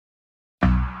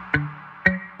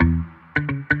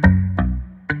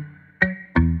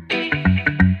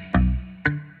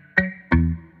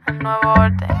nuevo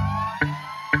orden.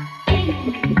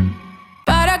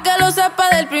 Para que lo sepa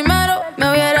del primero, me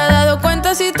hubiera dado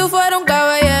cuenta si tú fueras un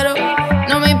caballero.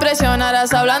 No me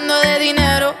impresionaras hablando de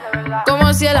dinero,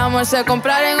 como si el amor se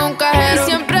comprara en un cajero. Y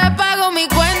siempre pago mi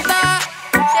cuenta,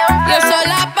 yo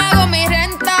sola pago mi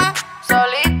renta,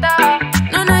 Solita.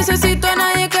 no necesito a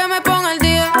nadie que me ponga al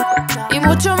día, y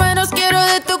mucho menos quiero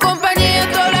de tu compañía.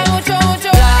 Tú hablas mucho, mucho,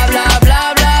 bla, bla,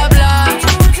 bla, bla, bla,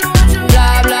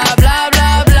 bla, bla, bla, bla,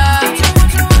 bla,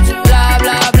 bla,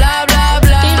 bla, bla, bla,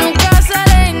 bla, y nunca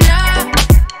sale nada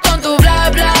con tu bla,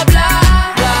 bla, bla,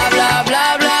 bla, bla, bla,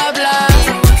 bla, bla,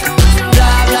 bla,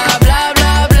 bla, bla, bla,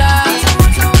 bla, bla,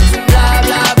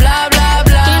 bla, bla, bla,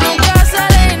 bla, y nunca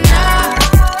sale nada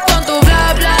con tu bla,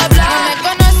 bla, bla. No me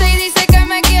conoce y dice que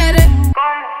me quiere,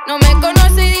 no me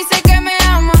conoce y dice que me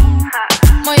ama.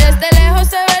 Muy desde lejos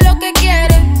se ve lo que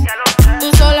quiere.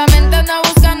 Tú solamente andas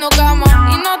buscando cama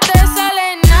y no te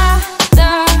sale nada.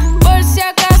 Por si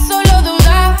acaso lo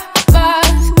dudabas,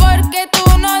 porque tú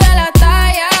no das la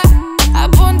talla.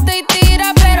 Apunta y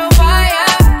tira pero falla,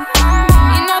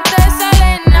 y no te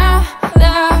sale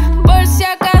nada. Por si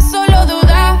acaso lo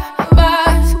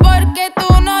dudabas, porque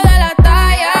tú no das la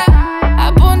talla.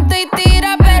 Apunta y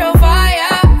tira pero falla.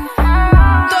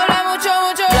 Tú hablas mucho,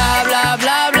 mucho, bla, bla,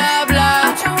 bla, bla, bla,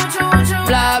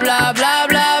 bla, bla, bla,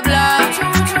 bla,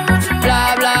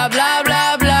 bla, bla, bla, bla,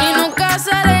 bla, bla, y nunca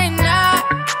sale nada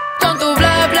con tu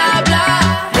bla, bla, bla,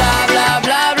 bla, bla,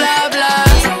 bla, bla, bla, bla,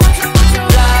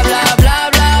 bla, bla, bla,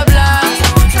 bla,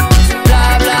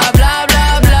 bla, bla, bla,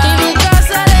 bla, bla, y nunca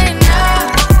sale nada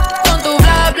con tu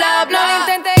bla, bla, bla. No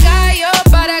intentes gallo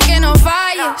para que no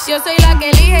falles, yo soy la que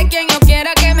elige quien yo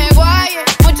quiera que me guaye.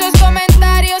 Muchos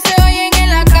comentarios se oyen en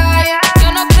la calle,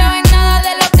 yo no creo en nada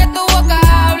de lo que tu boca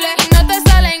hable, y no te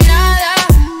salen nada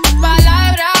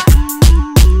palabras,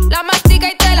 la mastica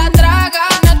y te la traga,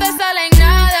 no te salen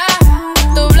nada,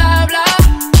 tu bla bla,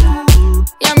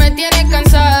 ya me tienes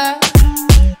cansada.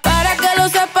 Para que lo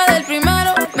sepa del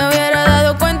primero, me hubiera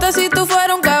dado cuenta si tú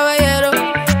fueras un caballero.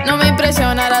 No me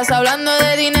impresionarás hablando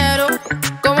de dinero,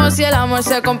 como si el amor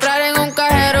se comprara en un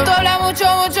cajero. Tú hablas mucho,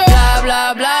 mucho, bla,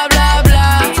 bla, bla,